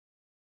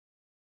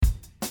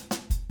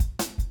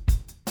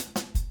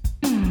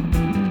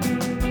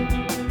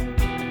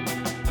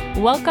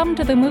Welcome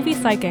to the Movie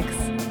Psychics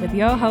with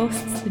your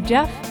hosts,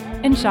 Jeff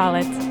and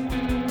Charlotte.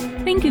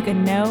 Think you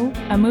can know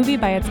a movie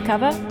by its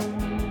cover?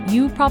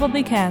 You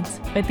probably can't,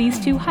 but these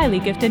two highly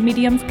gifted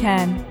mediums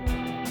can.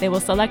 They will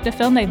select a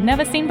film they've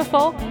never seen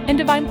before and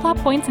divine plot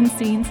points and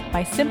scenes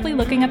by simply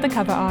looking at the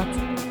cover art.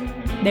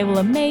 They will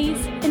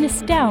amaze and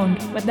astound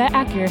with their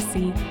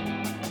accuracy.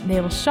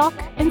 They will shock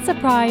and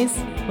surprise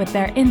with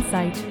their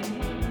insight.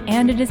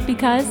 And it is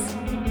because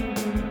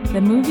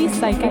the Movie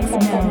Psychics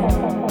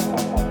know.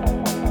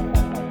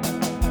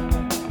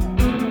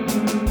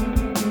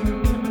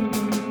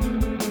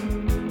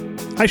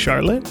 Hi,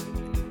 Charlotte.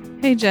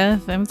 Hey,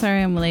 Jeff. I'm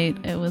sorry I'm late.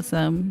 It was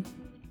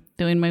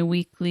doing my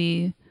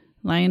weekly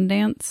lion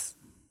dance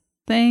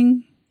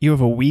thing. You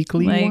have a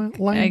weekly lion dance?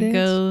 I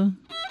go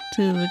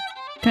to the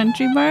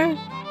country bar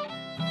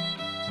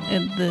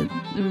at the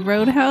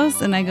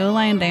Roadhouse and I go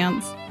lion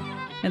dance.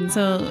 And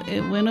so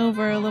it went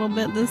over a little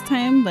bit this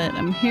time, but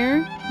I'm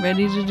here,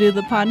 ready to do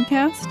the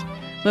podcast.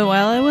 But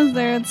while I was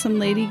there, some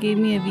lady gave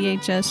me a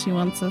VHS she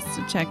wants us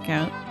to check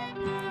out.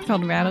 It's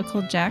called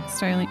Radical Jack,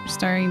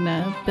 starring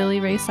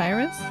Billy Ray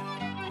Cyrus.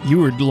 You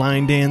were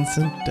line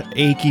dancing to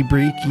Achy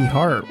Breaky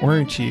Heart,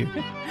 weren't you?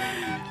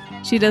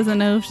 She doesn't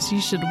know if she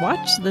should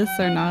watch this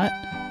or not,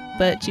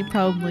 but she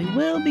probably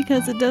will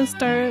because it does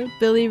star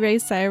Billy Ray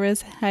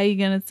Cyrus. How are you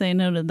going to say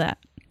no to that?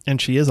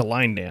 And she is a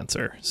line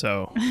dancer,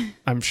 so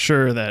I'm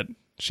sure that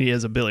she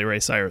is a Billy Ray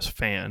Cyrus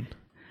fan.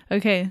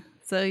 Okay,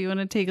 so you want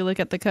to take a look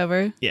at the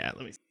cover? Yeah,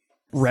 let me see.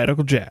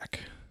 Radical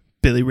Jack,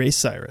 Billy Ray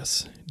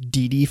Cyrus,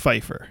 Dee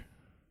Pfeiffer.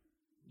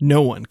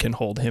 No one can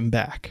hold him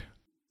back.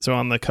 So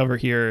on the cover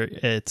here,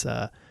 it's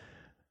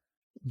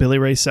Billy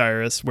Ray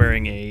Cyrus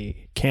wearing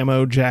a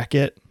camo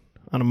jacket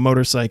on a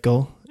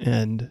motorcycle,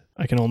 and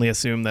I can only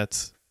assume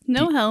that's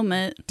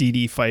helmet.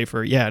 Dee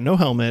Pfeiffer. Yeah, no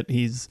helmet.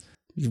 He's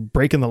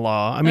breaking the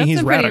law. I mean,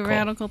 he's radical. That's a pretty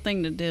radical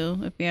thing to do,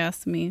 if you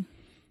ask me.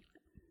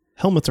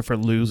 Helmets are for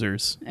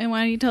losers. And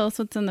why don't you tell us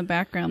what's in the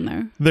background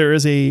there? There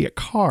is a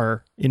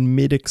car in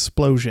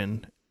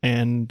mid-explosion,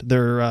 and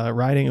they're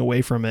riding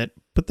away from it,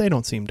 but they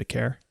don't seem to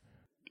care.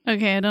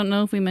 Okay, I don't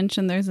know if we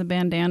mentioned there's a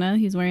bandana.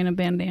 He's wearing a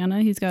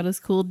bandana. He's got his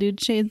cool dude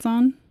shades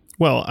on.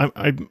 Well,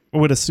 I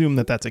would assume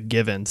that that's a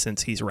given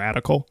since he's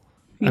radical.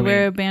 You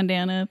wear a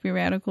bandana if you're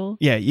radical?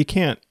 Yeah, you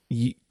can't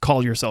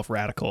call yourself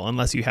radical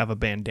unless you have a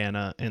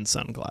bandana and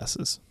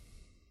sunglasses.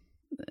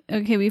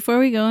 Okay, before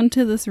we go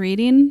into this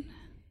reading,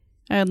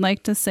 I would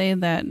like to say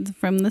that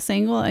from this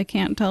angle, I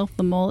can't tell if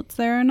the mullet's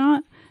there or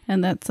not.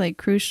 And that's like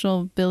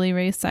crucial Billy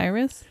Ray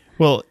Cyrus.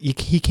 Well,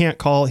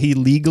 he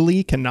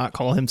legally cannot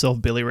call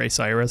himself Billy Ray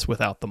Cyrus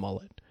without the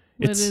mullet.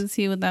 What is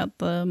he without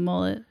the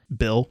mullet?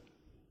 Bill.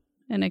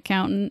 An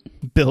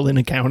accountant. Bill in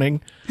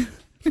accounting.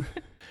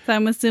 So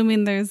I'm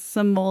assuming there's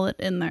some mullet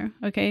in there,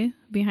 okay?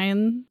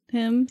 Behind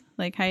him,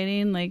 like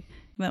hiding, like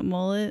that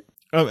mullet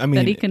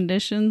that he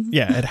conditions.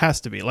 Yeah, it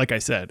has to be. Like I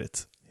said,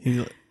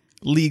 he's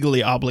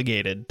legally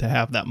obligated to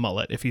have that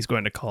mullet if he's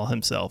going to call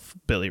himself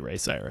Billy Ray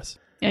Cyrus.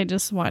 I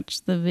just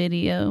watched the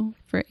video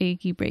for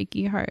Achy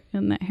Breaky Heart,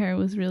 and that hair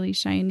was really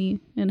shiny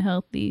and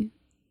healthy.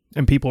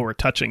 And people were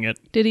touching it.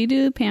 Did he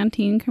do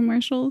Pantene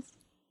commercials?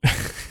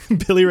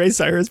 Billy Ray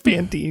Cyrus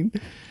Pantene.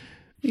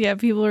 Yeah,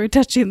 people were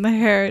touching the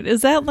hair.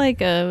 Is that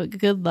like a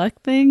good luck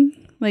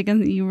thing? Like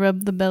you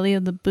rub the belly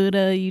of the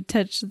Buddha, you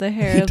touch the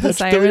hair of the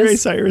Cyrus? Billy Ray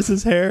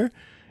Cyrus's hair?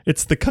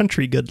 It's the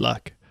country good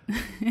luck.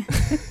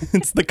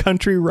 It's the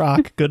country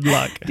rock good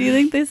luck. Do you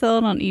think they sell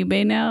it on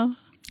eBay now?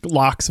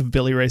 Locks of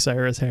Billy Ray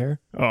Cyrus hair?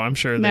 Oh, I'm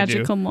sure they do.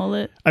 Magical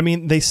mullet. I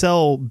mean, they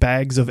sell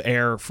bags of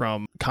air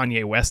from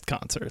Kanye West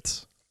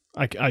concerts.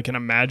 I can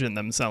imagine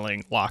them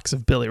selling locks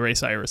of Billy Ray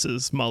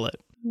Cyrus's mullet.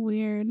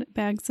 Weird.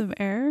 Bags of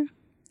air?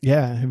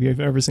 Yeah. Have you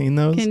ever seen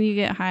those? Can you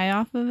get high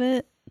off of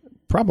it?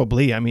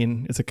 Probably. I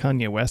mean, it's a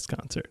Kanye West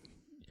concert.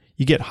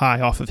 You get high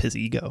off of his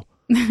ego.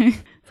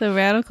 So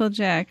Radical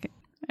Jack,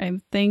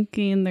 I'm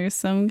thinking there's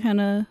some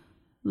kind of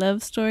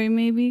love story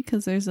maybe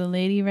because there's a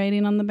lady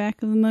riding on the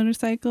back of the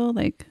motorcycle,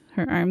 like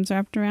her arms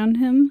wrapped around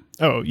him.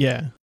 Oh,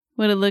 yeah.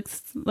 What it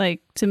looks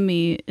like to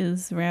me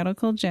is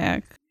Radical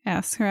Jack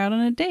asks her out on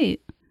a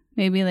date,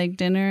 maybe like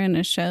dinner and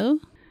a show.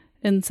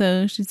 And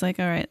so she's like,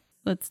 all right,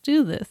 let's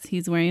do this.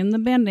 He's wearing the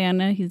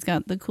bandana. He's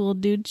got the cool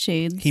dude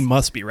shades. He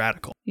must be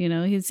radical. You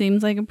know, he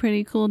seems like a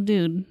pretty cool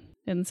dude.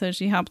 And so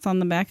she hops on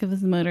the back of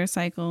his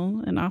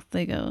motorcycle and off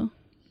they go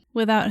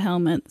without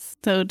helmets.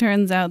 So it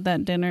turns out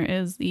that dinner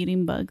is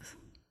eating bugs.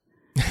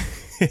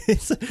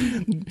 It's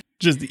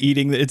just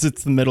eating. It's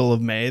the middle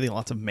of May. There are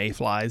lots of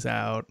mayflies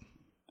out.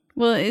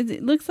 Well,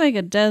 it looks like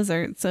a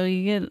desert, so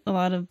you get a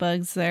lot of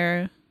bugs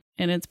there,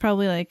 and it's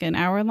probably like an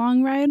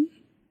hour-long ride.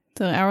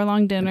 So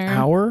hour-long dinner. An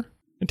hour?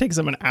 It takes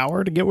them an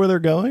hour to get where they're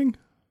going?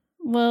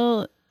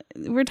 Well,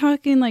 we're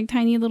talking like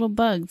tiny little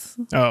bugs.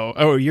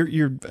 Oh,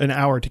 you're an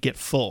hour to get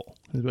full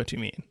is what you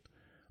mean.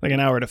 Like an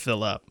hour to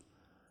fill up.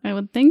 I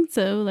would think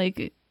so.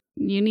 Like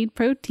you need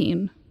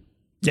protein.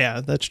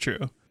 Yeah, that's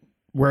true.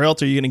 Where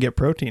else are you going to get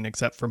protein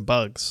except from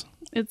bugs?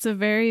 It's a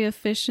very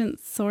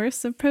efficient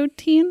source of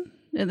protein.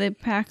 They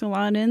pack a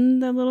lot in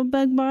the little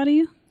bug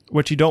body.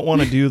 What you don't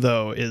want to do,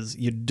 though, is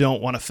you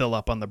don't want to fill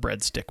up on the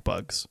breadstick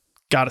bugs.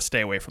 Got to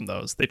stay away from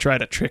those. They try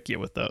to trick you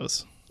with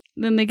those.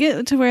 Then they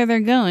get to where they're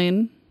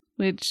going,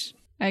 which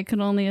I could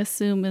only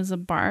assume is a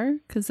bar,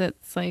 because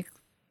it's like,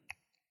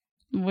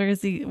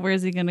 where's he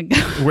gonna go?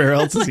 Where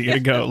else is he gonna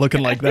go?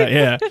 Looking like that,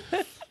 yeah.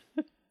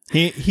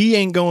 He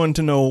ain't going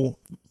to no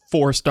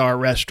 4-star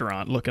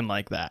restaurant looking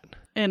like that.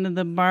 And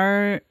the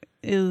bar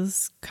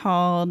is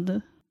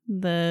called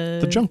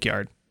the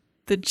Junkyard.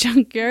 The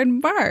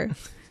Junkyard Bar.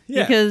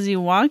 Yeah. Because you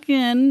walk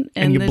in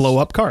and you blow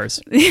up cars.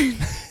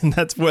 And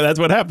that's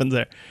what happens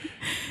there.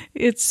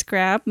 It's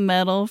scrap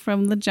metal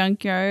from the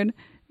junkyard,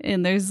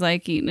 and there's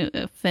like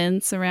a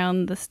fence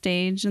around the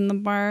stage in the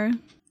bar,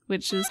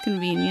 which is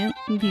convenient.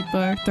 And people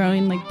are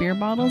throwing like beer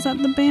bottles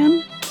at the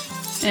band.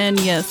 And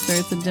yes,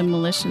 there's a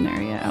demolition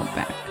area out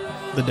back.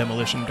 The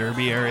demolition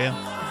derby area.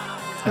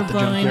 For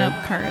blowing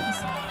up cars.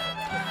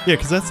 Yeah,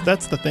 because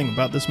that's the thing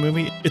about this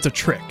movie. It's a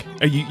trick.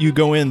 You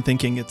go in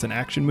thinking it's an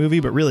action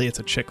movie, but really it's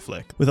a chick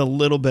flick with a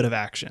little bit of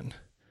action.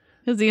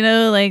 Because,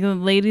 like, the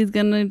lady's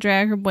going to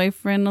drag her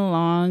boyfriend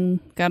along.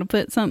 Got to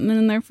put something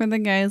in there for the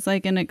guys,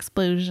 like an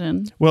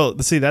explosion. Well,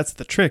 see, that's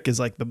the trick, is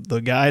like the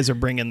guys are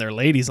bringing their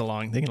ladies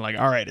along, thinking like,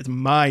 all right, it's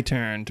my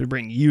turn to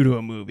bring you to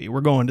a movie.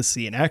 We're going to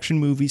see an action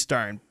movie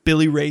starring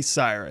Billy Ray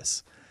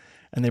Cyrus.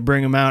 And they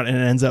bring them out, and it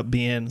ends up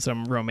being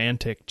some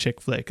romantic chick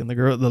flick. And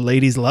the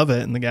ladies love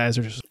it, and the guys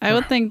are just... I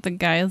would think the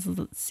guys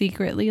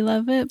secretly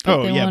love it,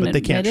 but but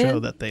they can't show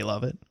that they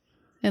love it.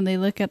 And they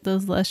look at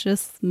those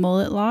luscious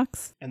mullet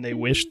locks. And they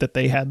wish that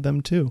they had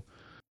them, too.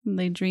 And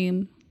they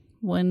dream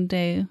one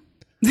day.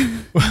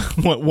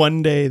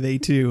 One day, they,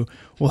 too,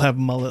 will have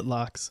mullet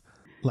locks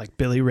like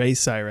Billy Ray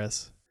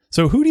Cyrus.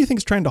 So who do you think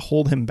is trying to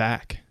hold him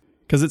back?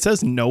 Because it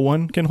says no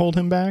one can hold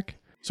him back.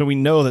 So we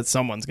know that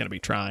someone's going to be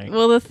trying.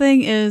 Well, the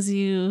thing is,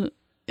 it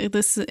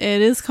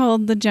is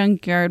called the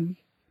Junkyard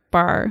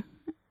Bar,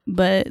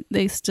 but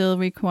they still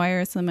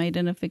require some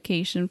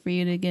identification for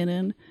you to get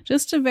in,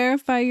 just to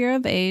verify you're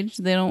of age.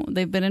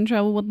 They've been in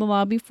trouble with the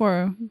law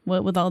before,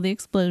 with all the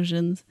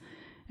explosions.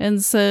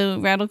 And so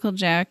Radical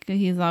Jack,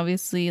 he's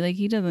obviously, like,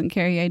 he doesn't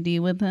carry ID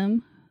with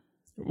him.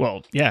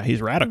 Well, yeah,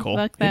 he's radical.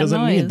 Fuck he doesn't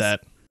noise. need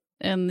that.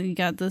 And you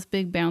got this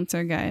big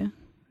bouncer guy.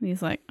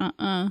 He's like,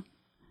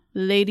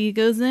 lady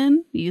goes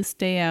in, you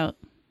stay out.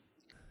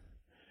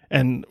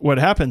 And what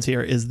happens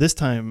here is this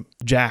time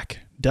Jack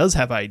does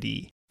have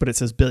ID, but it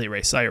says Billy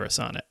Ray Cyrus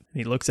on it.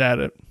 He looks at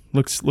it,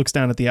 looks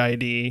down at the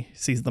ID,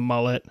 sees the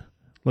mullet,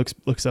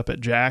 looks up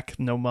at Jack,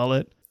 no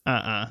mullet.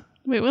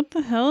 Wait, what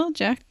the hell?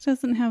 Jack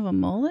doesn't have a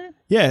mullet?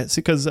 Yeah, it's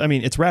because,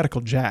 it's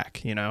Radical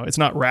Jack, It's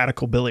not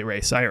Radical Billy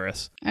Ray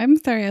Cyrus. I'm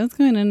sorry, I was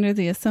going under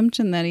the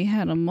assumption that he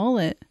had a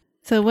mullet.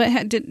 So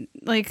what did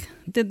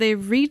they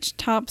reach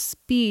top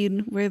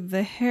speed where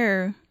the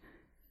hair,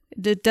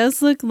 it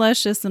does look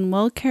luscious and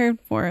well cared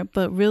for,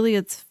 but really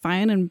it's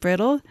fine and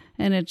brittle,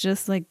 and it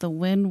just, like, the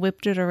wind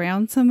whipped it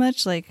around so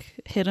much, like,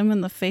 hit him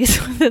in the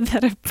face with it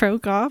that it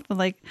broke off,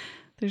 like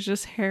there's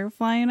just hair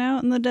flying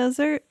out in the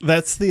desert.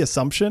 That's the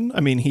assumption.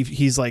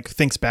 He's like,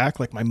 thinks back,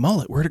 like, my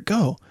mullet, where'd it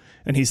go?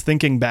 And he's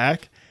thinking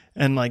back,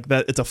 and like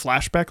that, it's a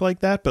flashback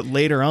like that. But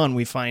later on,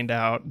 we find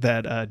out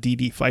that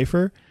Dee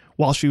Pfeiffer,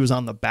 while she was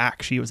on the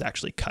back, she was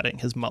actually cutting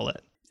his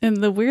mullet.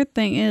 And the weird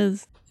thing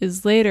is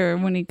later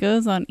when he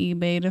goes on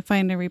eBay to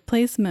find a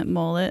replacement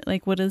mullet,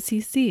 like, what does he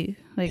see?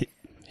 Like,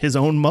 his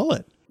own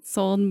mullet.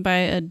 Sold by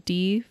a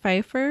Dee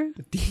Pfeiffer?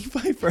 Dee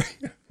Pfeiffer.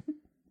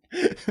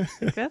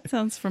 That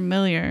sounds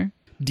familiar.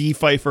 Dee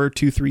Pfeiffer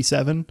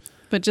 237.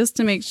 But just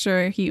to make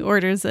sure, he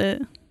orders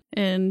it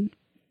and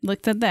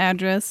looked at the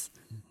address.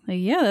 Like,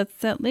 yeah, that's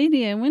that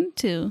lady I went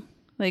to.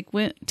 Like,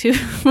 we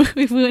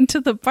went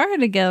to the bar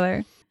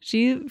together.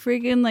 She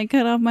freaking, like,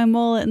 cut off my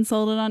mullet and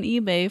sold it on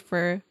eBay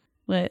for,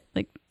 what,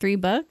 like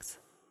 $3?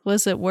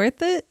 Was it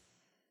worth it,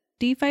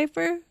 Dee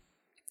Pfeiffer?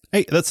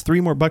 Hey, that's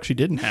 $3 more she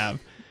didn't have.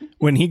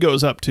 When he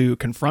goes up to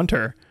confront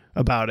her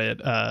about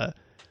it,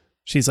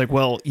 she's like,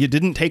 well, you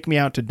didn't take me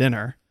out to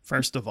dinner,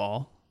 first of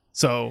all.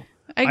 So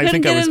I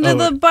couldn't get into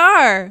the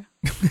bar.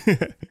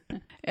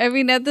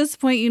 At this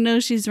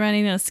point, she's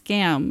running a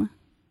scam.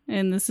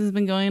 And this has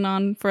been going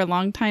on for a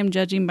long time,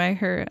 judging by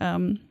her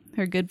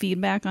good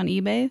feedback on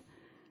eBay.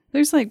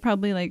 There's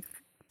probably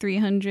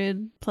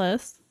 300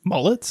 plus.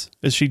 Mullets?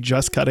 Is she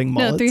just cutting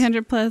mullets? No,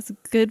 300 plus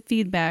good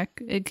feedback.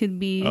 It could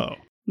be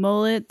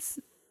mullets.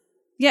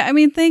 Yeah,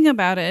 think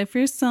about it. If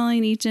you're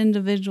selling each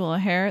individual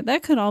hair,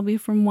 that could all be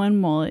from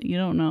one mullet. You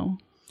don't know.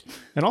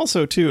 And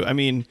also, too,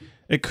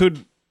 it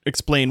could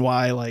explain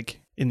why,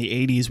 in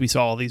the 80s, we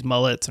saw all these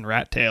mullets and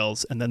rat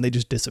tails, and then they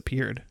just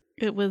disappeared.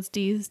 It was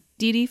Dee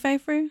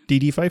Pfeiffer?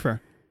 Dee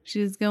Pfeiffer. She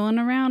was going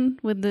around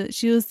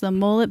she was the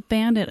Mullet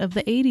Bandit of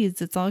the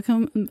 80s.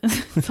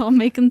 It's all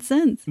making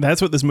sense.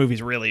 That's what this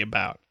movie's really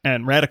about.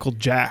 And Radical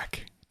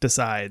Jack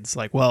decides,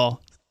 I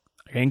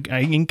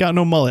ain't got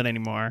no mullet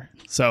anymore.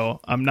 So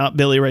I'm not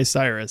Billy Ray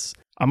Cyrus.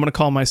 I'm going to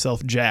call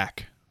myself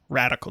Jack,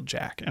 Radical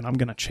Jack. And I'm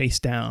going to chase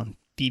down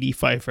Dee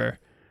Pfeiffer.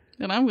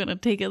 And I'm going to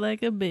take it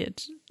like a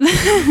bitch.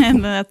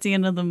 And that's the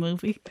end of the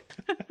movie.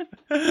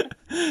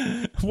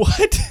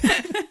 What?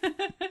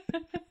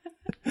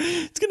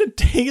 It's going to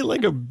take it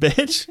like a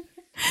bitch?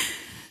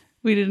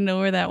 We didn't know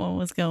where that one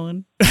was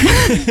going.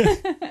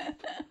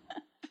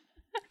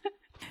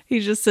 He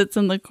just sits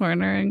in the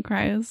corner and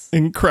cries.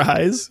 And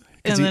cries?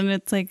 And then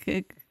it's like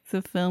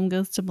the film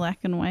goes to black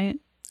and white.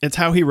 It's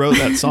how he wrote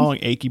that song,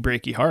 Achy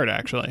Breaky Heart,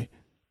 actually.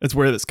 That's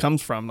where this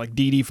comes from. Like,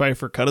 D.D.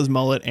 Pfeiffer cut his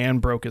mullet and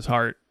broke his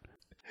heart.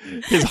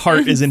 His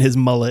heart is in his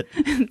mullet.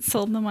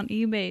 Sold them on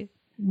eBay.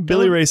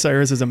 Billy Ray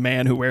Cyrus is a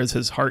man who wears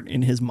his heart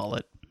in his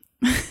mullet.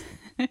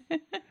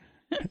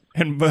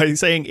 And by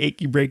saying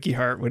achy breaky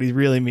heart, what he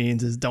really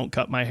means is don't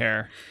cut my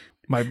hair.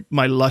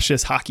 My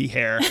luscious hockey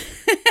hair.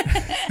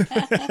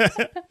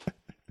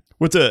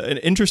 What's an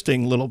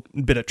interesting little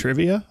bit of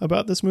trivia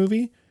about this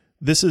movie?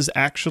 This is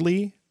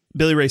actually,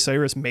 Billy Ray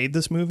Cyrus made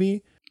this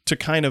movie to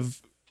kind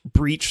of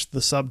breach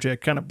the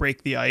subject, kind of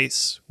break the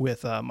ice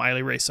with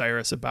Miley Ray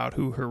Cyrus about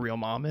who her real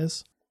mom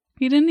is.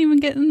 He didn't even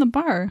get in the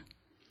bar.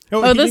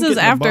 Oh, this is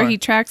after he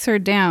tracks her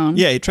down.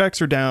 Yeah, he tracks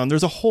her down.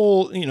 There's a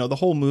whole, the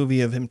whole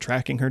movie of him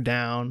tracking her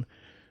down.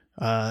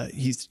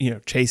 He's,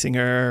 chasing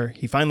her.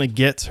 He finally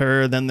gets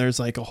her. Then there's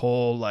like a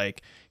whole,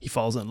 like, he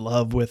falls in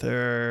love with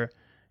her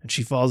and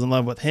she falls in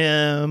love with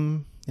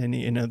him. And,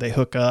 they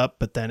hook up.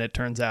 But then it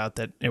turns out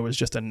that it was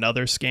just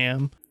another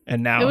scam.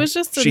 And now it was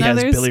just she has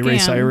another Billy Ray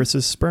scam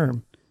Cyrus's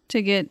sperm.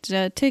 To get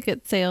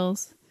ticket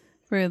sales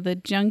for the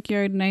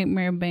Junkyard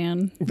Nightmare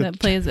Band that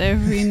plays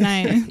every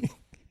night.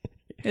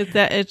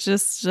 It's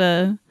just it's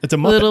a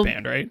Muppet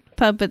band, right?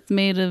 Puppets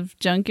made of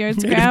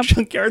junkyard scrap.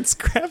 Junkyard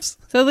scraps.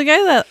 So the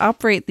guy that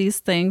operate these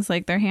things,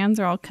 like their hands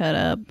are all cut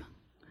up.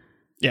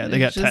 Yeah, they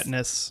got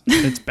tetanus.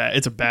 It's bad.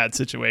 It's a bad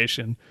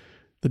situation.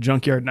 The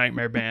Junkyard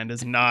Nightmare Band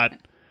is not.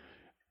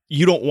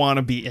 You don't want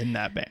to be in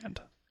that band.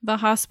 The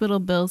hospital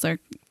bills are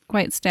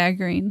quite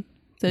staggering,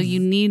 so you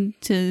need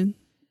to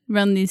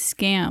run these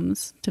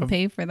scams to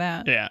pay for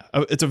that. Yeah,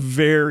 it's a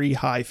very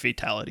high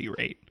fatality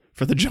rate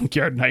for the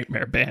Junkyard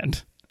Nightmare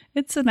Band.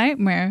 It's a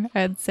nightmare,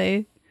 I'd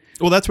say.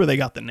 Well, that's where they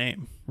got the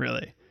name,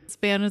 really. This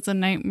band is a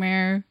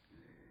nightmare.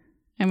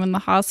 I'm in the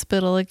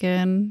hospital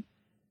again.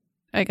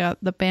 I got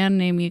the band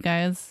name, you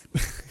guys.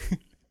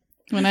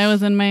 When I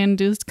was in my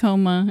induced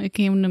coma, it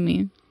came to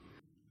me.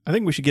 I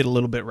think we should get a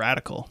little bit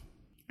radical.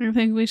 I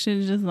think we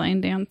should just line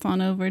dance on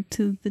over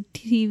to the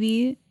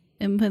TV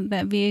and put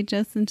that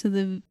VHS into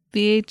the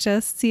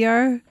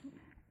VHS-CR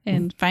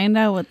and find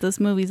out what this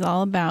movie's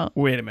all about.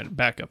 Wait a minute,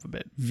 back up a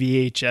bit.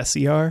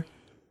 VHS-CR?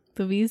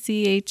 The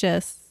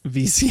VCHS.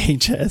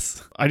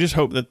 VCHS. I just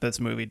hope that this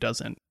movie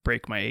doesn't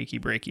break my achy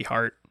breaky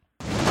heart.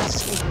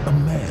 A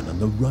man on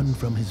the run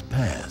from his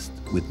past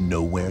with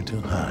nowhere to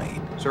hide.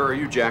 Sir, are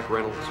you Jack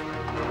Reynolds?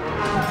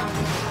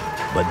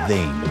 But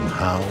they knew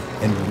how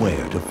and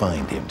where to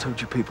find him. I told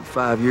you people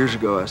 5 years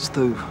ago I was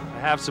through. I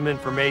have some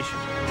information.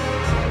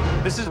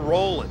 This is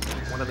Roland,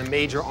 one of the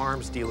major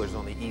arms dealers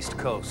on the East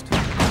Coast.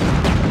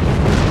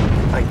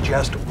 I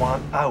just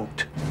want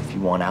out. If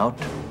you want out,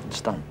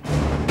 it's done.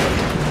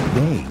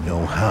 They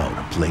know how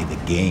to play the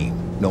game,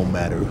 no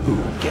matter who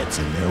gets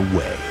in their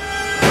way.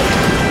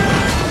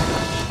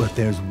 But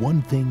there's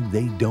one thing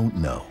they don't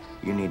know.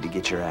 You need to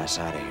get your ass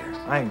out of here.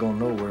 I ain't going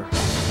nowhere.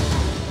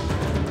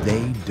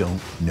 They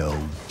don't know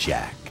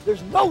Jack.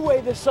 There's no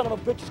way this son of a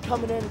bitch is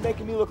coming in and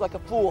making me look like a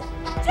fool.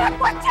 Jack,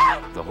 watch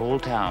out! The whole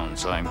town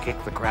saw him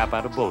kick the crap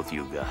out of both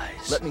you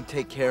guys. Let me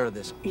take care of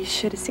this. You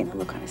should have seen the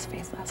look on his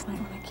face last night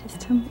when I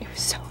kissed him. It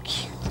was so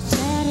cute.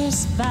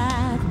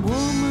 Satisfied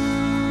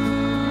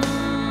woman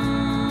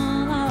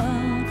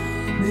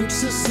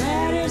makes a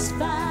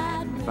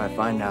satisfied. If I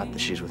find out that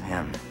she's with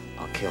him,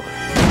 I'll kill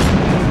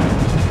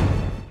her.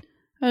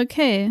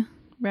 Okay,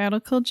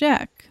 Radical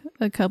Jack.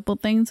 A couple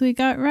things we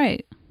got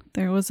right.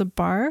 There was a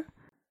bar.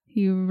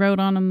 He rode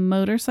on a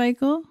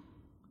motorcycle.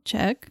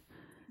 Check.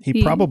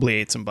 He probably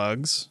ate some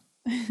bugs.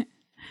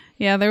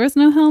 Yeah, there was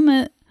no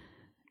helmet.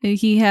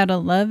 He had a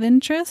love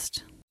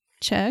interest.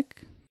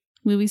 Check.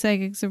 Movie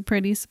psychics are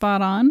pretty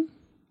spot on.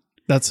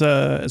 That's,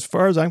 as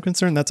far as I'm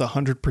concerned, that's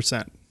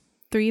 100%.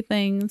 3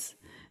 things.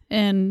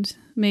 And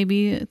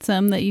maybe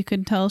some that you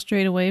could tell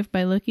straight away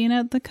by looking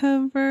at the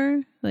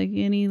cover. Like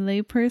any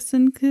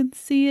layperson could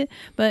see it.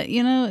 But,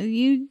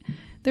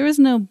 there was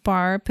no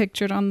bar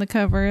pictured on the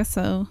cover,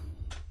 so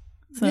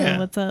yeah.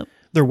 What's up?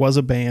 There was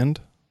a band.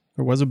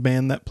 There was a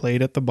band that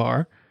played at the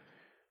bar.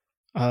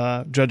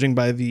 Judging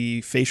by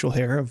the facial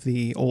hair of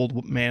the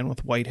old man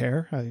with white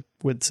hair, I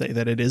would say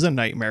that it is a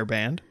nightmare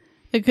band.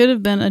 It could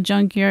have been a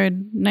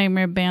Junkyard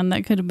Nightmare Band.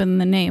 That could have been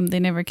the name. They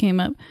never came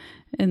up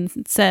and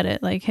said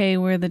it. Like, hey,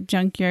 we're the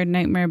Junkyard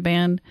Nightmare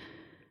Band.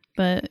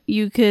 But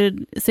you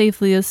could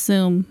safely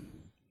assume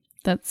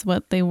that's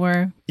what they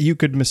were. You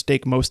could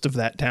mistake most of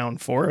that town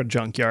for a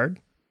junkyard.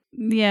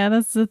 Yeah,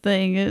 that's the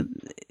thing. It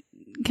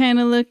kind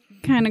of looked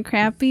kind of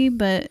crappy,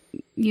 but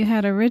you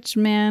had a rich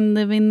man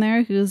living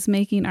there who's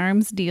making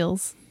arms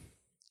deals.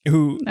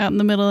 Who out in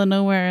the middle of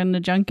nowhere in a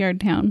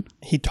junkyard town.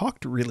 He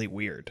talked really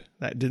weird.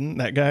 That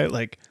guy,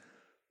 like,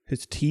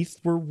 his teeth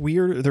were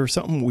weird. There was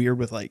something weird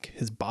with like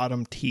his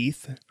bottom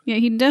teeth. Yeah,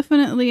 he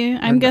definitely,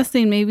 I'm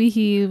guessing maybe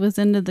he was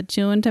into the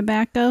chewing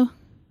tobacco.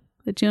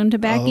 The chewing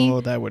tobacco.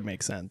 Oh, that would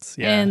make sense.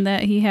 Yeah. And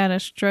that he had a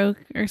stroke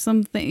or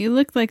something. He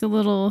looked like a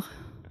little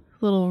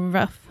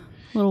rough,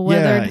 little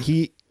weathered.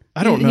 Yeah,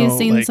 I don't know. He's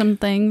seen like, some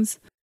things.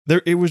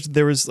 There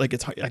was like,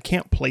 I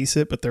can't place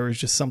it, but there was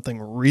just something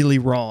really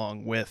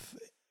wrong with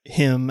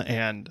him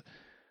and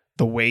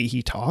the way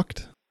he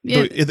talked.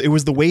 Yeah. It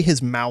was the way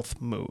his mouth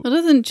moved. Well,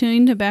 doesn't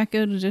chewing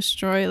tobacco to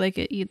destroy, like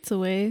it eats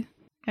away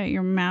at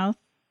your mouth?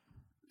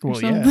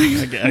 Well, yeah,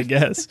 I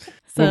guess.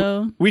 So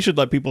well, we should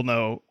let people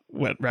know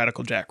what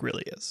Radical Jack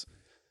really is.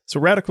 So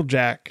Radical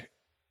Jack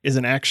is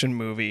an action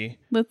movie.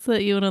 Let's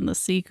let you in on the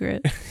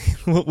secret.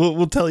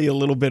 We'll tell you a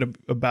little bit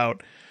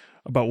about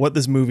what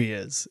this movie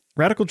is.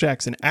 Radical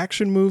Jack's an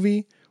action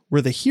movie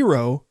where the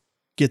hero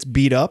gets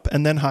beat up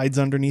and then hides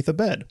underneath a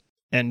bed.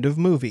 End of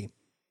movie.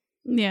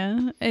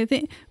 Yeah, I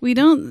think we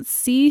don't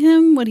see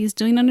him, what he's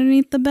doing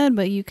underneath the bed,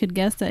 but you could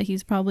guess that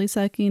he's probably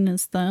sucking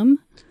his thumb.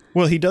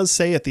 Well, he does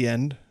say at the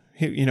end,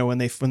 when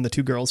the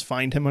two girls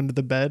find him under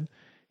the bed,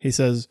 he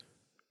says,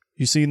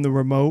 "You seen the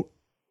remote?"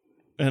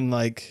 And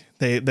like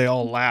they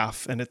all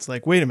laugh, and it's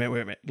like, wait a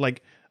minute.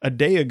 Like a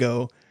day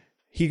ago,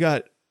 he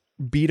got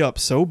beat up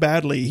so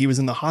badly he was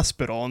in the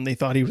hospital, and they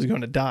thought he was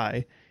going to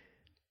die.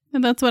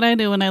 And that's what I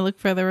do when I look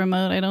for the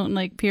remote. I don't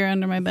like peer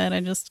under my bed.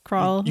 I just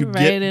crawl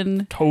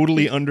in,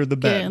 totally under the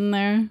bed, get in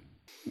there.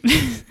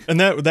 And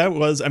that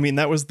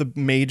was the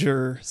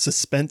major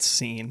suspense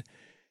scene.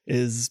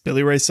 Is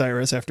Billy Ray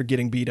Cyrus, after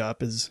getting beat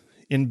up, is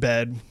in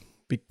bed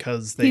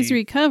because he's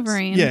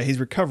recovering. Yeah, he's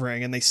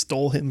recovering, and they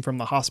stole him from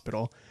the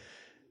hospital.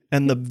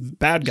 And the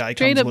bad guy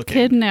straight comes up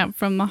kidnapped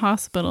from the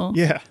hospital.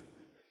 Yeah.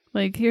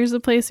 Like, here's a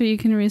place where you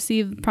can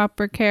receive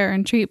proper care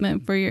and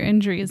treatment for your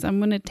injuries. I'm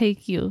going to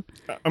take you.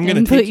 I'm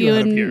going to take you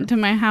out of here. Into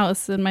my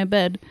house in my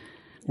bed.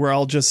 Where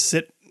I'll just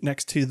sit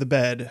next to the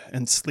bed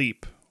and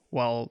sleep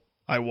while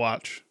I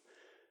watch.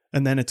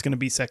 And then it's going to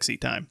be sexy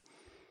time.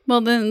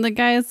 Well, then the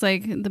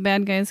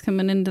bad guy's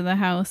coming into the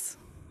house.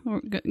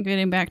 We're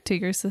getting back to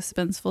your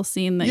suspenseful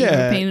scene that you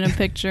were painting a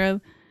picture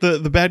of.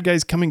 The bad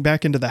guy's coming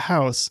back into the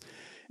house.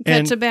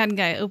 Cut to bad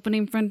guy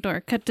opening front door.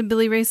 Cut to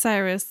Billy Ray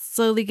Cyrus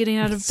slowly getting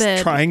out of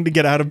bed. Trying to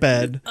get out of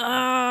bed.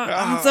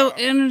 I'm so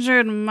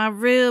injured. My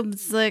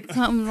ribs, like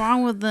something's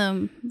wrong with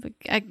them.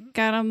 I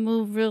gotta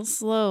move real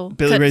slow.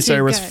 Billy Ray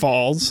Cyrus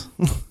falls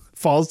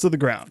to the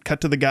ground.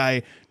 Cut to the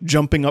guy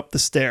jumping up the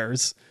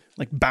stairs,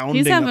 like bounding.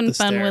 He's having up the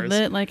fun stairs. with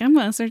it. Like, I'm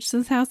gonna search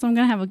this house. I'm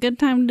gonna have a good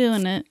time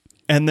doing it.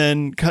 And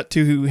then cut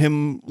to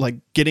him like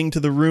getting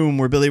to the room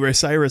where Billy Ray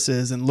Cyrus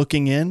is and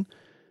looking in.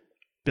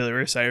 Billy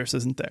Ray Cyrus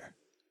isn't there.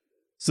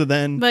 So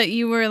then... But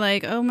you were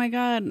like, oh my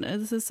God,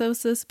 this is so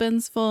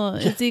suspenseful.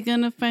 Is he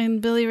going to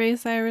find Billy Ray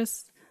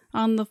Cyrus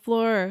on the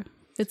floor?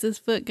 Is his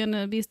foot going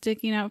to be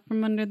sticking out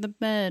from under the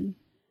bed?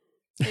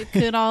 It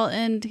could all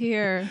end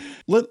here.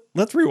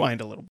 Let's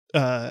rewind a little.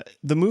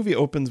 The movie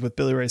opens with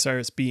Billy Ray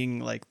Cyrus being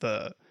like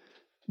the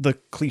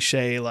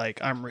cliche,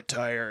 like, I'm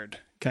retired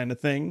kind of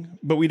thing.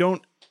 But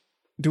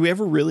do we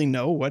ever really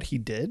know what he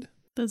did?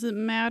 Does it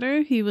matter?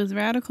 He was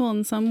radical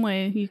in some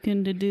way. You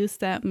can deduce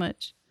that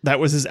much. That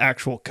was his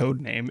actual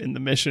code name in the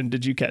mission.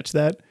 Did you catch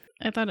that?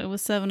 I thought it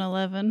was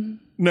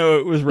 7-Eleven. No,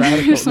 it was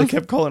Radical. They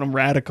kept calling him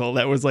Radical.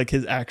 That was like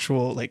his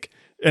actual, like,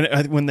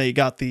 and when they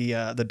got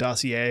the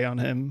dossier on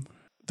him,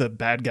 the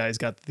bad guys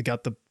got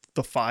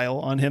the file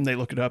on him. They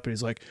look it up and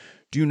he's like,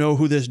 do you know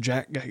who this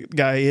Jack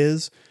guy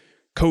is?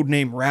 Code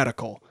name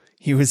Radical.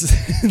 He was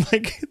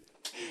like...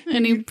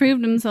 And he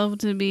proved himself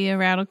to be a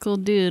radical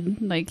dude.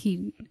 Like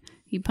he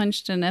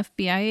punched an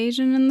FBI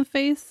agent in the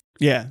face.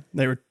 Yeah,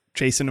 they were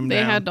chasing him down.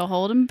 They had to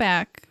hold him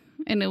back.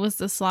 And it was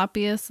the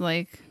sloppiest,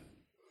 like,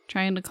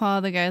 trying to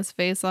claw the guy's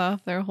face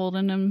off. They're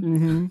holding him.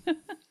 Mm-hmm.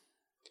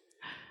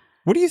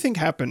 What do you think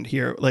happened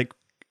here? Like,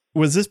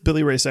 was this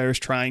Billy Ray Cyrus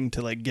trying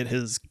to, like, get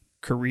his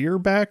career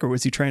back? Or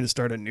was he trying to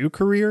start a new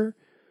career?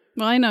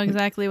 Well, I know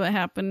exactly what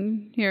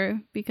happened here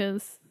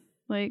because,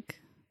 like,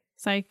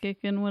 psychic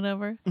and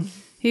whatever.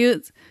 He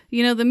was,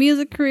 the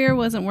music career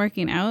wasn't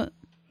working out.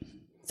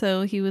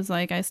 So he was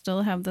like, I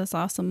still have this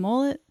awesome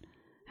mullet.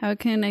 How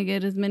can I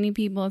get as many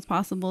people as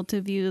possible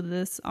to view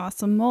this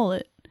awesome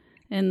mullet?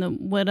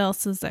 And what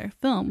else is there?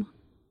 Film.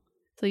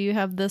 So you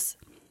have this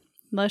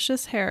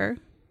luscious hair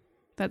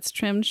that's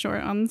trimmed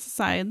short on the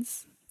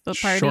sides, but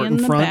party short in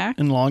the front back.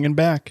 And long in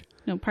back.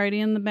 No,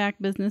 party in the back,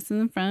 business in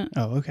the front.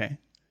 Oh, okay.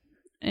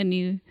 And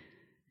you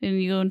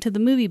go into the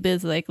movie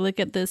biz, like, look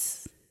at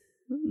this.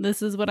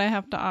 This is what I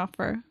have to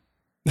offer.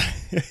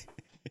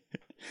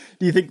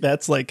 Do you think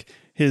that's like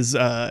his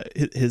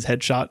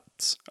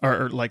headshots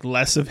are like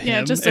less of him,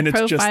 and it's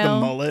just the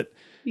mullet?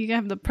 You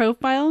have the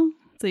profile,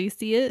 so you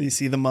see it. You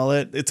see the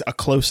mullet. It's a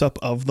close up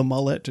of the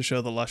mullet to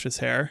show the luscious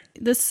hair.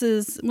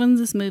 When's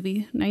this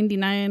movie?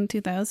 99,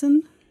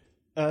 2000?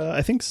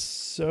 I think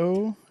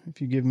so. If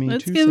you give me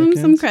Let's 2 give seconds.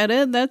 him some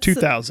credit. That's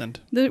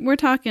 2000. We're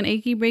talking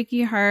Achy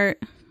Breaky Heart,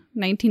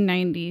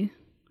 1990,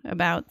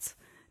 about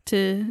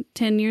to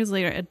 10 years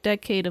later, a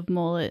decade of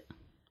mullet,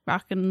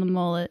 rocking the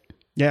mullet.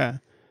 Yeah.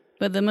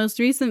 But the most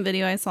recent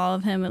video I saw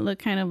of him, it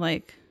looked kind of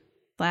like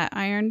flat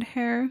ironed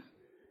hair.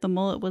 The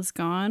mullet was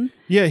gone.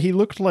 Yeah, he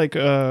looked like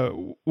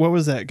what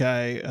was that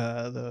guy?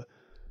 The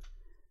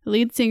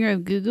lead singer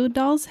of Goo Goo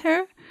Dolls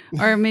hair,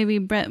 or maybe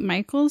Bret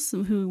Michaels,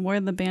 who wore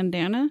the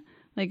bandana,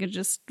 like a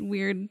just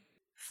weird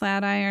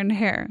flat iron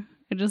hair.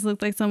 It just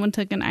looked like someone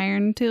took an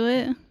iron to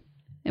it and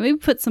maybe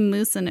put some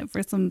mousse in it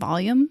for some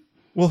volume.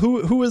 Well,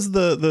 who was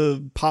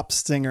the pop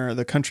singer,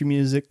 the country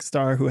music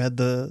star who had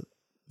the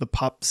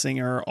pop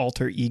singer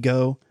alter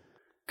ego?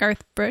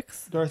 Garth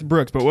Brooks. Garth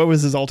Brooks, but what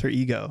was his alter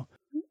ego?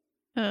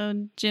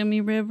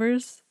 Jimmy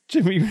Rivers.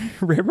 Jimmy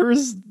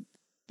Rivers?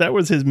 That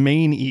was his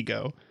main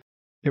ego.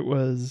 It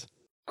was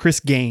Chris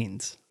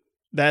Gaines.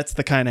 That's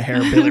the kind of hair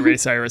Billy Ray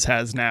Cyrus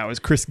has now, is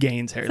Chris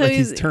Gaines' hair. So like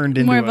he's turned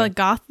into more of a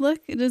goth look.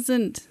 It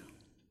isn't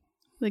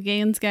the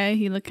Gaines guy.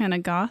 He looked kind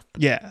of goth.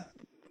 Yeah.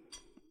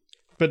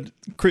 But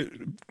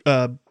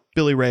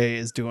Billy Ray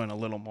is doing a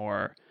little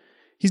more.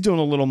 He's doing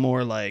a little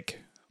more like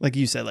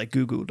you said, like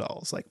Goo Goo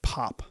Dolls, like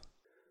pop.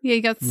 Yeah,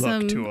 he got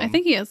some. To him. I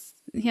think he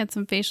had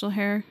some facial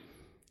hair.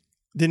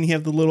 Didn't he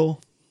have the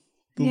little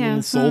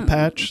soul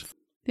patch?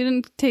 They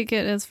didn't take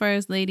it as far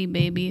as Lady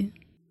Baby.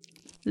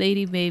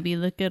 Lady Baby,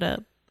 look it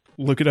up.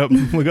 Look it up.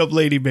 Look up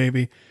Lady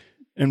Baby,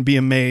 and be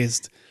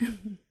amazed.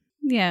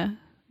 Yeah,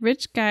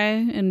 rich guy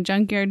in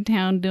junkyard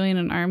town doing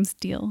an arms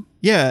deal.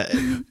 Yeah,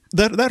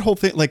 that whole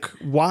thing. Like,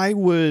 why?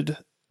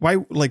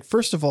 Like,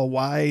 first of all,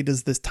 why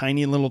does this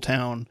tiny little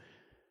town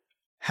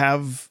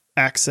have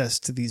access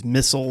to these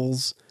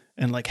missiles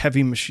and like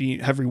heavy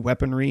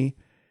weaponry?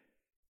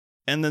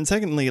 And then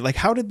secondly, like,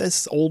 how did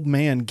this old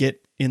man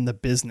get in the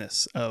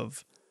business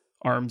of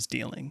arms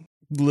dealing,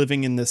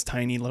 living in this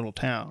tiny little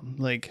town?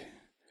 Like,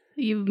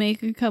 you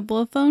make a couple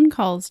of phone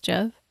calls,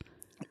 Jeff.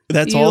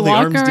 That's all the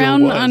arms deal was. You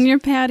walk around on your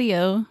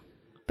patio,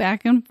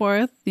 back and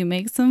forth. You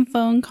make some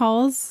phone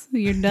calls.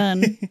 You're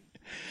done.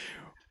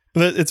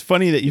 It's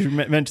funny that you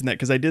mentioned that,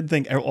 because I did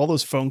think all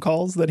those phone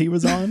calls that he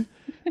was on,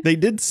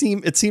 it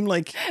seemed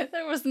like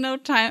there was no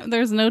time.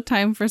 There's no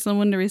time for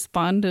someone to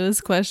respond to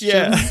his questions.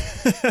 Yeah.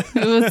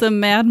 It was a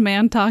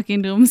madman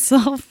talking to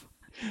himself.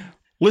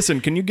 Listen,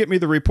 can you get me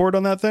the report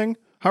on that thing?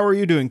 How are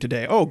you doing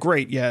today? Oh,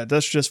 great. Yeah,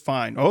 that's just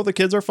fine. Oh, the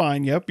kids are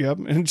fine. Yep.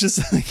 And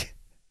just like,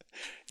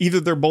 either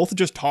they're both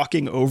just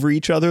talking over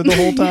each other the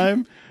whole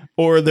time,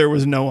 or there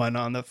was no one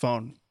on the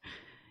phone.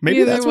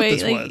 Maybe Either that's way, what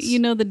this was. You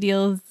know the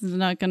deal is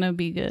not going to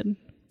be good.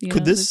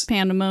 Could this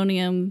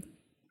pandemonium?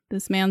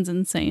 This man's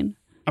insane.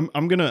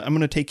 I'm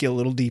gonna take you a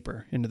little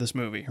deeper into this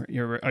movie.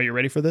 Are you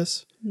ready for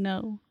this?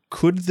 No.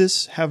 Could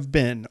this have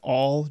been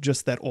all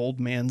just that old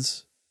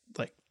man's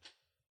like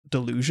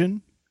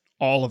delusion?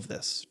 All of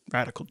this,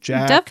 Radical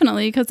Jack.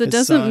 Definitely, because it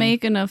doesn't son.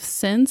 make enough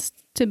sense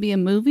to be a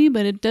movie,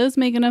 but it does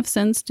make enough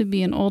sense to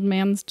be an old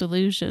man's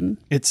delusion.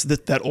 It's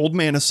that old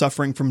man is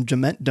suffering from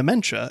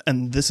dementia,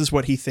 and this is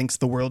what he thinks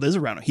the world is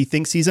around him. He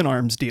thinks he's an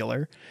arms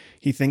dealer.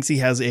 He thinks he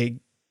has a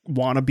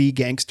wannabe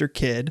gangster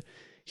kid.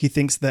 He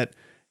thinks that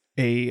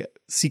a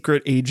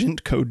secret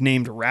agent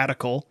codenamed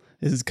Radical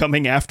is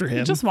coming after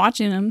him. Just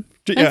watching him.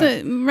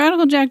 Yeah.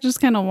 Radical Jack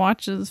just kind of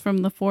watches from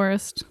the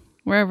forest,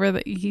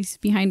 wherever he's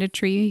behind a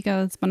tree. He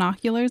got his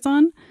binoculars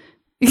on.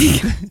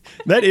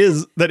 That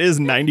is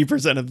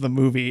 90% of the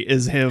movie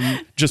is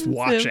him just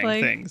watching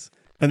things.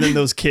 And then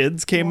those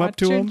kids came up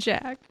to him.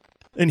 Jack.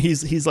 And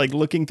he's like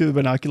looking through the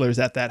binoculars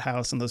at that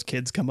house, and those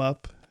kids come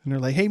up and they're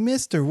like, "Hey,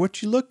 mister,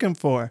 what you looking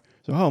for?"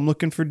 So, "Oh, I'm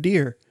looking for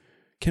deer.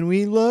 Can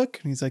we look?"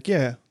 And he's like,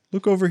 "Yeah,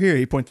 look over here."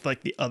 He points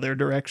like the other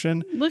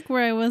direction. Look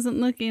where I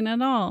wasn't looking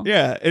at all.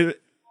 Yeah.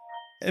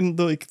 And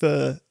like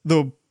the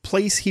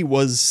place he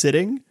was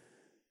sitting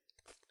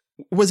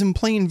was in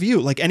plain view.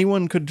 Like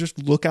anyone could just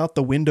look out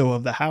the window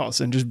of the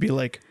house and just be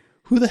like,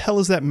 who the hell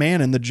is that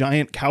man in the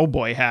giant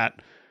cowboy hat?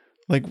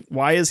 Like,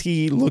 why is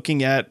he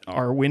looking at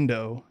our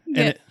window?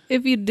 Yeah,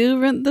 if you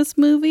do rent this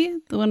movie,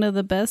 one of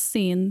the best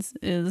scenes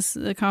is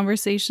a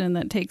conversation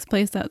that takes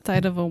place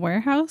outside of a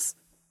warehouse.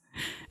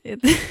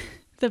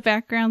 The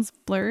background's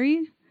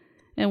blurry,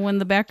 and when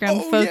the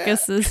background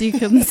focuses, you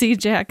can see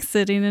Jack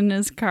sitting in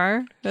his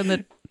car, and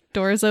the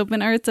doors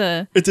open. Or it's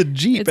a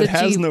Jeep. It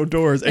has no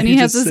doors, and he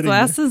has his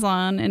glasses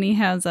on, and he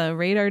has a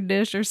radar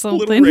dish or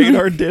something. A little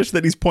radar dish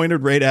that he's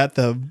pointed right at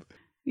them.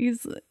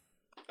 He's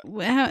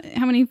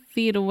how many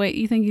feet away?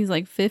 You think he's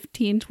like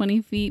 15,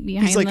 20 feet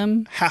behind he's like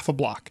them? Half a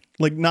block.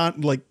 Like not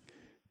like,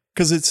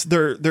 because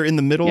they're in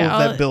the middle of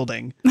that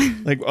building,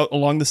 like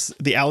along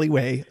the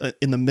alleyway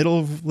in the middle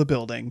of the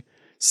building,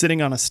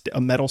 sitting on a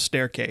metal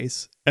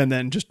staircase, and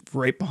then just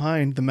right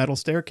behind the metal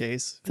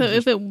staircase. So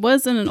if it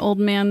wasn't an old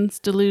man's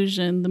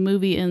delusion, the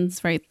movie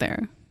ends right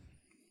there.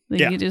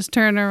 Like you just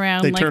turn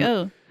around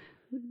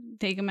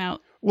take him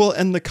out. Well,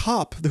 and the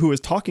cop who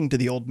was talking to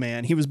the old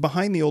man, he was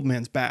behind the old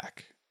man's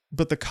back.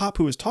 But the cop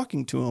who was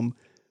talking to him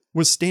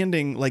was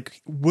standing,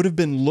 like, would have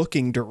been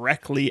looking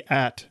directly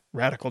at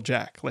Radical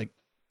Jack. Like,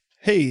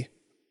 hey,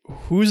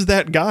 who's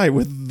that guy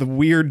with the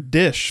weird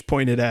dish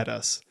pointed at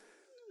us?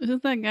 Who's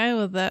that guy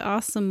with that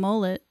awesome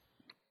mullet?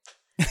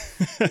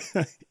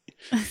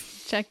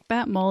 Check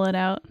that mullet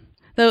out.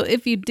 So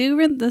if you do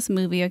rent this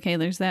movie, okay,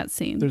 there's that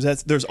scene.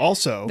 There's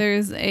also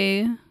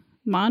a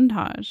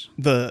montage.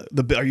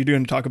 Are you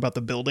going to talk about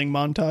the building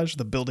montage?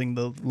 The building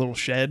the little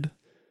shed?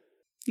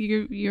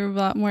 You're a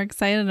lot more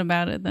excited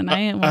about it than I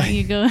am. Why don't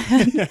you go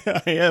ahead?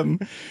 I am,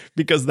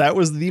 because that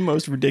was the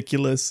most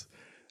ridiculous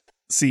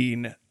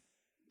scene.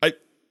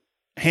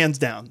 Hands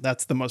down,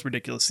 that's the most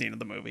ridiculous scene of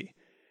the movie.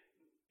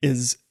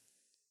 Is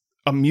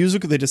a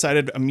musical. They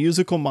decided a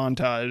musical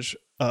montage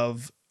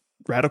of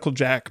Radical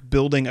Jack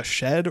building a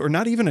shed, or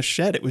not even a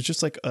shed. It was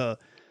just like a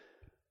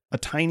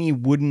tiny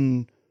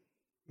wooden.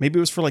 Maybe it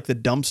was for like the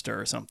dumpster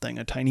or something.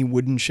 A tiny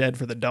wooden shed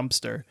for the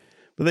dumpster.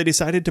 But they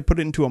decided to put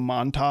it into a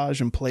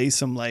montage and play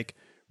some like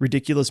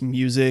ridiculous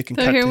music and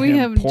cut to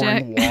him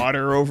pouring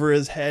water over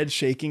his head,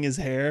 shaking his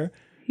hair.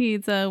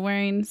 He's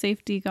wearing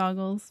safety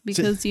goggles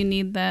because you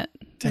need that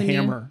to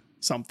hammer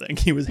something.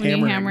 He was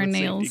hammering with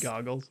nails. Safety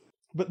goggles.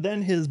 But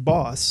then his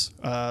boss,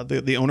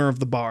 the owner of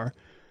the bar,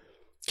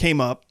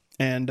 came up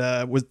and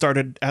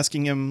started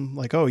asking him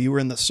like, "Oh, you were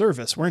in the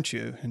service, weren't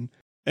you?" And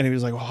he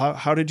was like, "Well,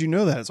 how did you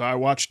know that?" So I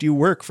watched you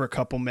work for a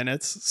couple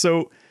minutes.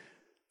 So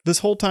this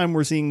whole time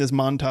we're seeing this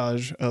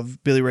montage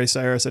of Billy Ray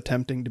Cyrus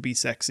attempting to be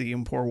sexy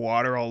and pour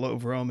water all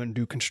over him and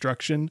do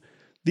construction.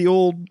 The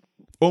old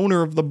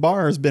owner of the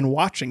bar has been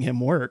watching him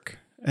work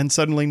and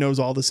suddenly knows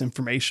all this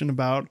information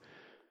about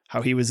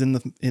how he was in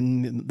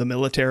the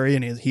military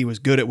and he was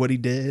good at what he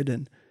did.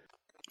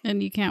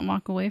 And you can't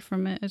walk away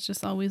from it. It's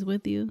just always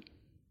with you.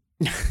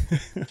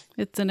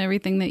 It's in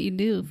everything that you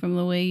do, from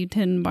the way you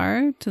tin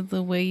bar to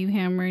the way you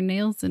hammer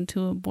nails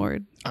into a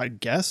board. I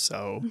guess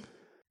so.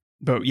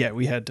 But yeah,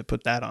 we had to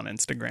put that on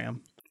Instagram.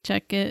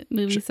 Check it.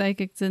 Movie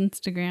Psychics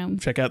Instagram.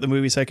 Check out the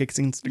Movie Psychics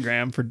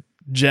Instagram for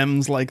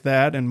gems like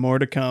that and more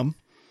to come.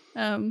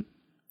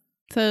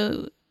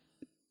 So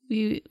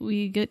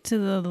we get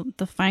to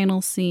the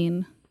final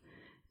scene,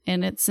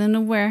 and it's in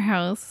a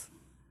warehouse,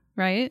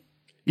 right?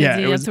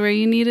 Yeah, that's where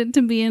you need it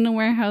to be, in a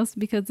warehouse,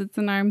 because it's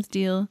an arms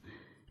deal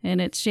and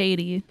it's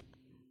shady.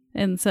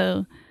 And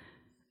so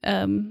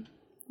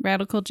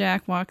Radical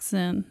Jack walks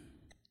in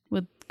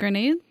with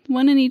grenades,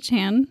 one in each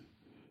hand.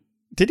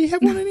 Did he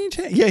have one in each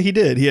hand? Yeah, he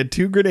did. He had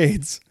 2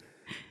 grenades.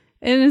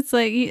 And it's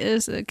like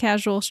it's a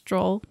casual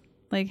stroll.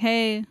 Like,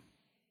 hey,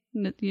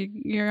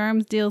 your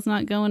arms deal's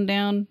not going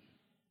down.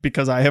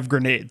 Because I have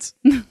grenades.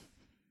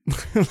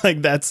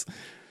 Like, that's...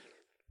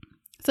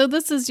 So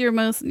this is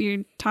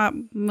your top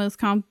most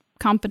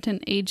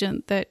competent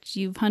agent that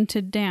you've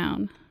hunted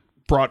down.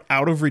 Brought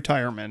out of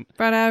retirement.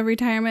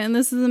 And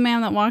this is a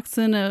man that walks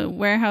in a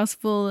warehouse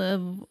full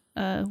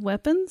of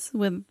weapons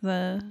with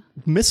the...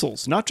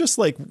 missiles, not just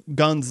like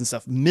guns and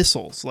stuff.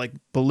 Missiles, like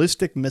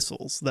ballistic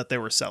missiles that they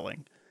were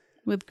selling.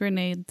 With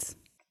grenades.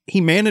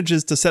 He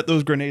manages to set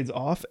those grenades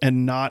off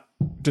and not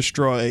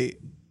destroy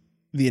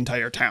the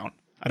entire town.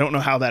 I don't know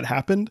how that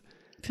happened.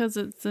 Because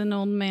it's an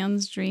old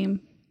man's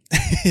dream.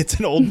 It's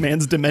an old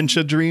man's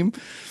dementia dream.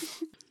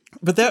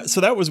 But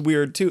that was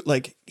weird too.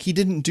 Like, he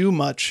didn't do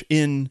much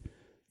in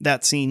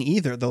that scene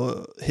either,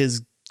 though.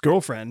 His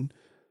girlfriend,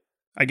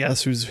 I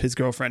guess, who's his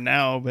girlfriend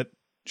now, but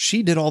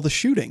she did all the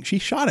shooting. She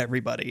shot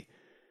everybody.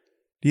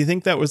 Do you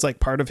think that was like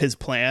part of his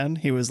plan?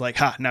 He was like,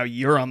 now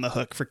you're on the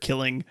hook for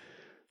killing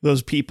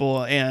those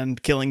people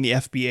and killing the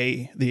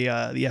FBI, the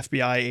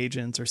FBI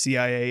agents or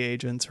CIA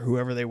agents or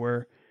whoever they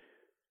were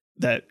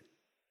that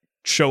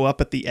show up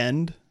at the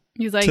end.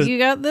 He's like, you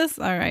got this?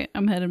 All right,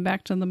 I'm heading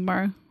back to the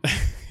bar.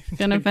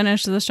 Gonna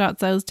finish the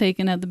shots I was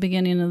taking at the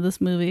beginning of this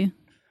movie.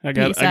 I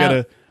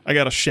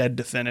got a shed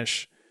to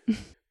finish.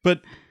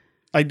 But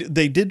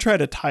they did try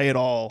to tie it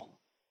all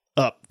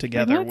up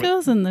together. What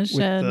goes in the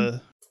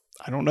shed?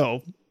 I don't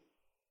know.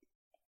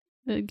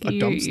 A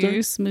dumpster?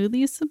 Your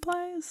smoothie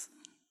supplies?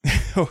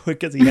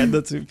 Because he had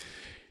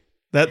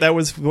that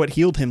was what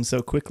healed him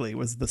so quickly,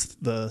 was the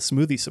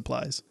smoothie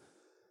supplies.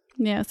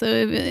 Yeah, so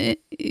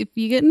if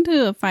you get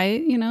into a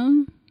fight,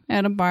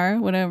 at a bar,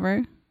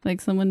 whatever, like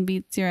someone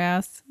beats your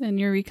ass and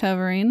you're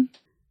recovering,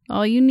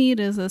 all you need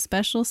is a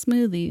special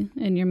smoothie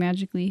and you're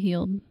magically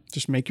healed.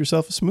 Just make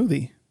yourself a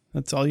smoothie.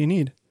 That's all you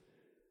need.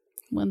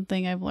 One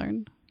thing I've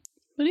learned.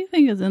 What do you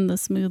think is in the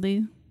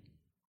smoothie?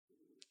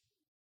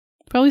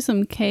 Probably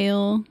some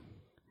kale.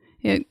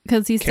 Yeah,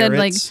 because he said,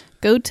 like,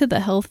 go to the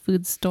health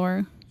food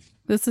store.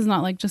 This is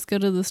not like just go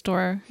to the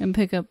store and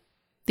pick up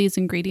these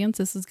ingredients.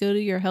 This is go to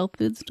your health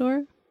food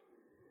store,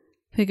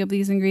 pick up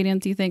these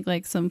ingredients. You think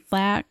like some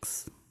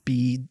flax,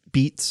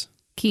 beets,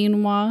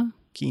 quinoa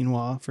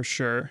for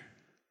sure.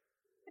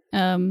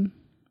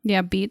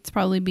 Yeah,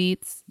 probably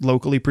beets.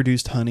 Locally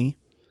produced honey,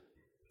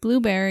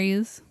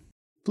 blueberries.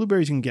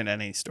 Blueberries you can get in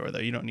any store though.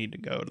 You don't need to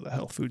go to the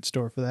health food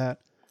store for that.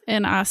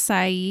 And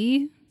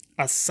acai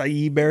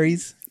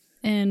berries.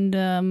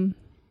 And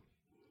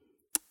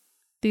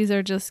these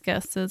are just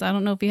guesses. I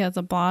don't know if he has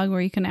a blog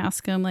where you can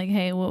ask him, like,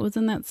 hey, what was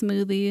in that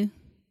smoothie?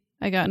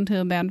 I got into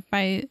a bad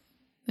fight.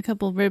 A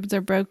couple of ribs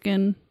are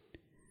broken.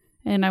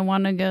 And I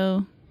want to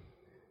go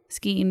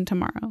skiing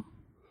tomorrow.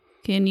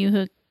 Can you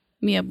hook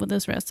me up with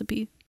this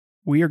recipe?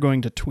 We are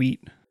going to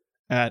tweet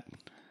at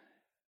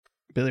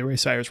Billy Ray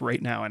Cyrus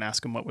right now and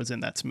ask him what was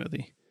in that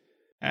smoothie.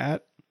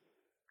 At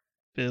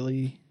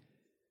Billy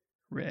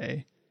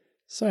Ray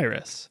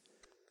Cyrus.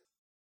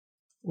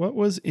 What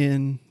was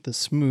in the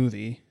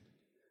smoothie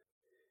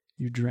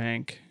you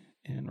drank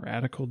in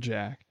Radical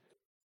Jack?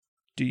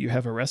 Do you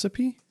have a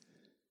recipe?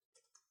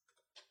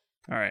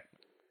 All right.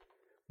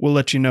 We'll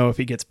let you know if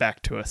he gets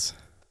back to us.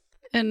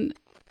 And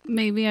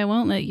maybe I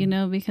won't let you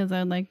know because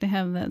I'd like to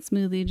have that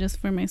smoothie just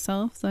for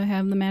myself. So I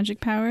have the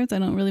magic powers. I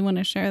don't really want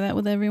to share that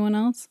with everyone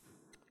else.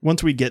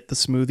 Once we get the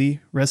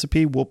smoothie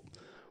recipe, we'll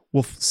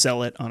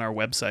sell it on our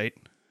website,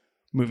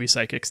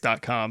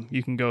 moviepsychics.com.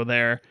 You can go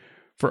there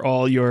for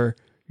all your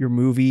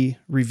movie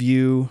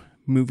review,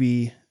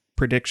 movie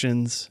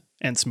predictions,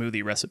 and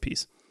smoothie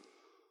recipes.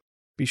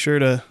 Be sure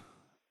to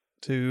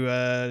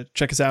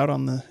check us out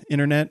on the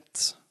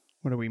internet.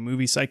 What are we?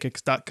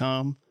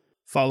 moviepsychics.com.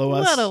 Follow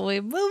us. What are we?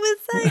 Movie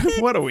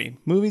Psychics? What are we?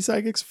 Movie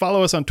Psychics.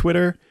 Follow us on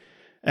Twitter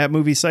at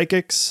Movie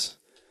Psychics.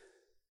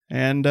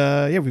 And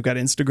we've got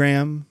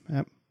Instagram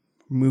at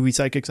Movie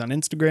Psychics on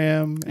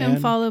Instagram.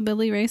 And follow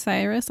Billy Ray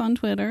Cyrus on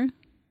Twitter.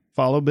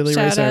 Follow Billy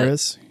Ray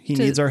Cyrus. He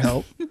needs our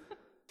help.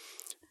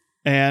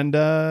 And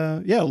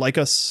like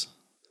us.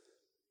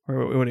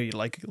 Or what do you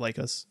like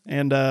us?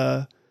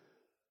 And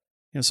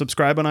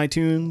subscribe on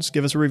iTunes.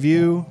 Give us a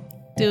review.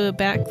 Do a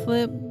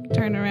backflip,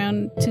 turn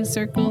around 2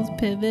 circles,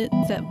 pivot,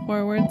 step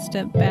forward,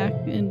 step back,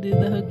 and do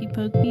the hokey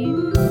pokey.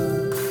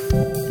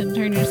 Then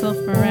turn yourself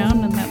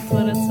around, and that's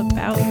what it's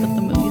about with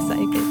the Movie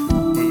Psychics.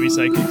 Movie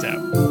Psychics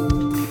out.